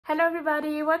Hello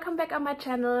everybody, welcome back on my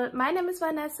channel. My name is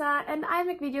Vanessa and I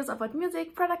make videos about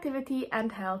music, productivity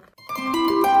and health.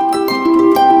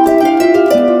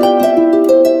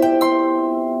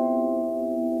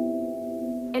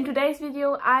 In today's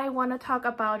video I want to talk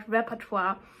about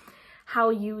repertoire,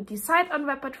 how you decide on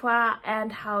repertoire and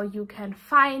how you can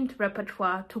find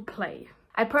repertoire to play.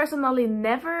 I personally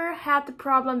never had the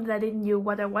problem that I didn't know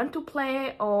what I want to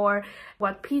play or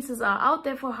what pieces are out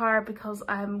there for harp, because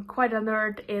I'm quite a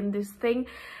nerd in this thing.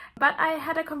 But I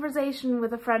had a conversation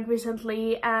with a friend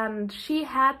recently and she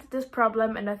had this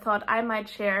problem, and I thought I might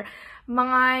share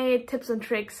my tips and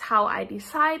tricks how I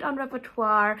decide on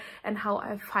repertoire and how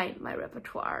I find my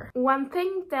repertoire. One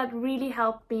thing that really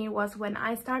helped me was when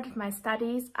I started my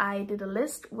studies, I did a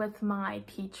list with my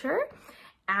teacher.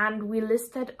 And we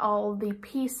listed all the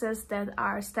pieces that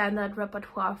are standard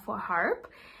repertoire for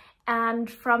harp. And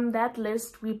from that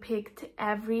list, we picked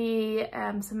every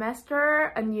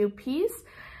semester a new piece.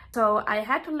 So I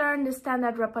had to learn the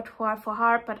standard repertoire for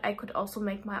harp, but I could also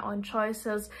make my own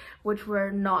choices, which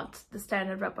were not the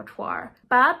standard repertoire.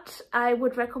 But I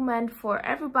would recommend for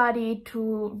everybody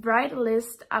to write a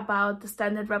list about the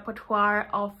standard repertoire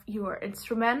of your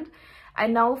instrument. I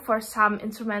know for some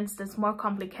instruments that's more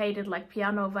complicated, like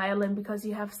piano, violin, because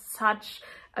you have such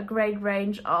a great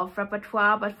range of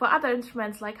repertoire, but for other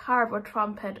instruments like harp or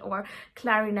trumpet or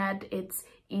clarinet, it's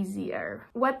easier.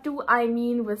 What do I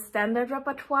mean with standard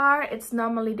repertoire? It's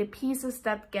normally the pieces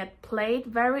that get played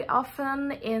very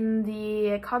often in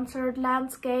the concert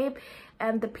landscape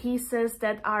and the pieces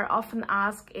that are often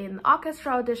asked in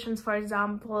orchestra auditions, for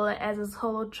example, as a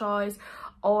solo choice,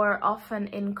 or often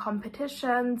in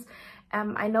competitions.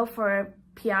 I know for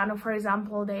piano, for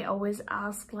example, they always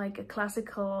ask like a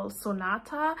classical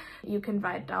sonata. You can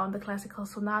write down the classical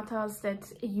sonatas that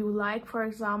you like, for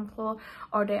example,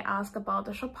 or they ask about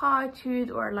the Chopin etude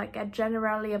or like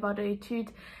generally about the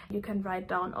etude. You can write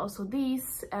down also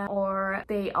these, or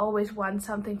they always want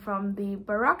something from the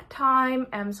Baroque time,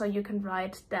 so you can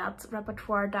write that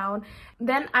repertoire down.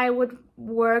 Then I would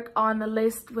work on a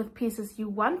list with pieces you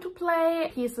want to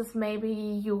play, pieces maybe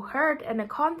you heard in a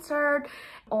concert,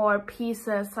 or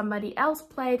pieces somebody else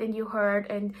played and you heard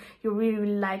and you really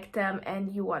like them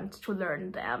and you want to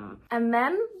learn them. And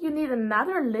then you need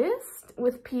another list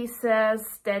with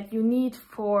pieces that you need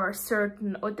for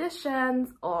certain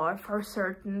auditions or for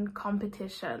certain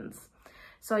competitions.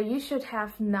 So you should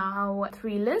have now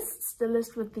 3 lists: the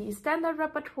list with the standard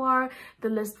repertoire, the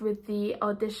list with the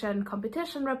audition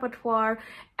competition repertoire,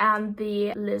 and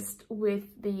the list with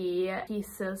the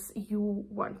pieces you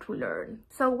want to learn.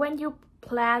 So when you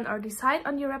plan or decide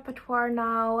on your repertoire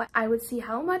now, I would see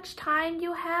how much time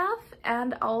you have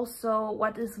and also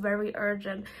what is very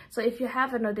urgent. So if you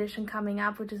have an audition coming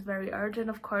up which is very urgent,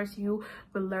 of course you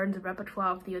will learn the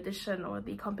repertoire of the audition or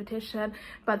the competition,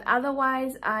 but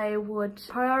otherwise I would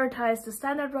prioritize the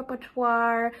standard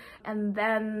repertoire and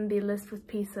then the list with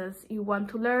pieces you want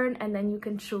to learn, and then you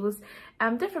can choose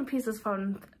different pieces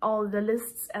from all the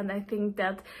lists, and I think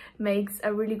that makes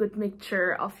a really good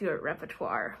mixture of your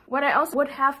repertoire. What I also would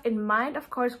have in mind, of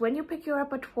course, when you pick your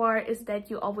repertoire is that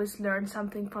you always learn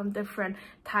something from different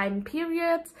time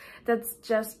periods. That's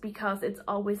just because it's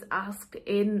always asked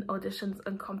in auditions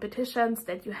and competitions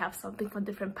that you have something from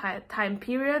different time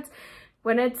periods.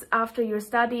 When it's after your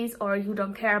studies or you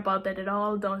don't care about that at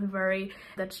all, don't worry.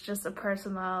 That's just a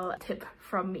personal tip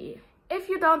from me. If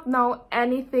you don't know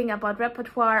anything about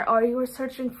repertoire or you're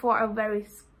searching for a very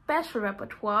special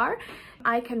repertoire,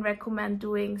 I can recommend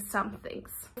doing some things.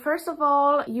 First of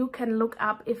all, you can look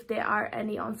up if there are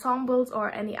any ensembles or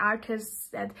any artists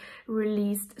that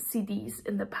released CDs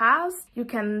in the past. You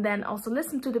can then also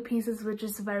listen to the pieces, which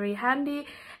is very handy,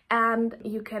 and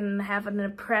you can have an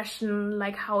impression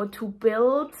like how to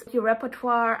build your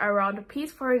repertoire around a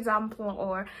piece, for example,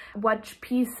 or what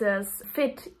pieces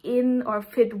fit in or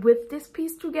fit with this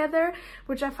piece together,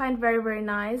 which I find very, very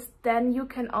nice. Then you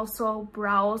can also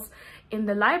browse in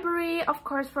the library, of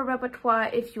course, for repertoire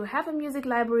if you have a music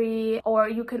library, or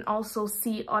you can also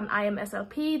see on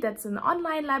IMSLP, that's an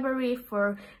online library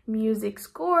for music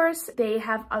scores. They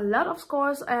have a lot of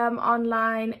scores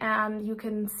online, and you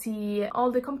can see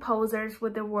all the composers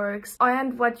with the works.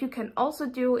 And what you can also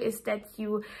do is that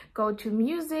you go to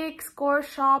music score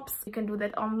shops. You can do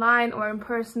that online or in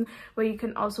person, where you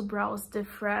can also browse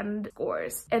different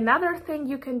scores. Another thing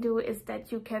you can do is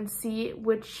that you can see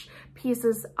which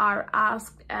pieces are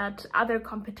asked at other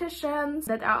competitions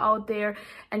that are out there,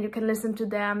 and you can listen to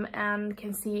them and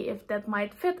can see if that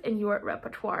might fit in your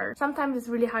repertoire. Sometimes it's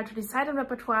really hard to decide on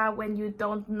repertoire when you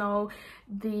don't know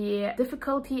the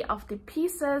difficulty of the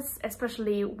pieces,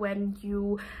 especially when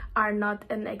you are not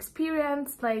an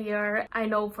experienced player. I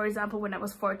know, for example, when I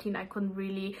was 14, I couldn't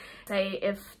really say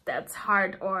if that's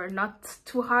hard or not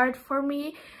too hard for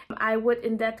me. I would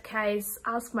in that case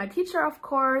ask my teacher, of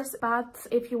course, but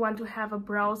if you want to have a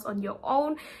browse on your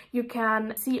own, you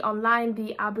can see online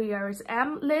the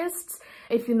ABRSM lists.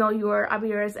 If you know your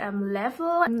ABRSM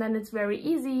level, and then it's very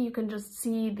easy. You can just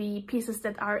see the pieces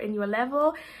that are in your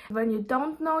level. When you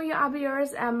don't know your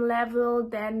ABRSM level,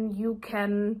 then you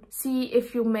can see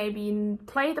if you maybe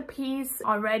played a piece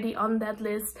already on that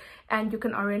list, and you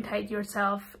can orientate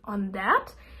yourself on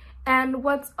that. And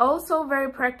what's also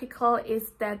very practical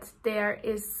is that there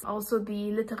is also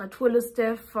the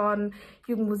Literaturliste von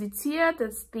Jugend musiziert.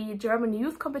 That's the German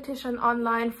youth competition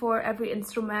online for every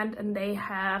instrument, and they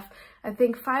have, I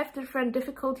think, 5 different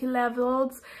difficulty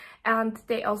levels, and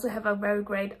they also have a very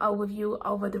great overview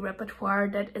over the repertoire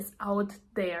that is out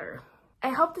there. I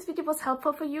hope this video was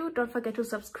helpful for you. Don't forget to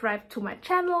subscribe to my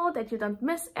channel that you don't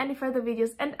miss any further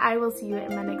videos, and I will see you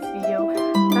in my next video.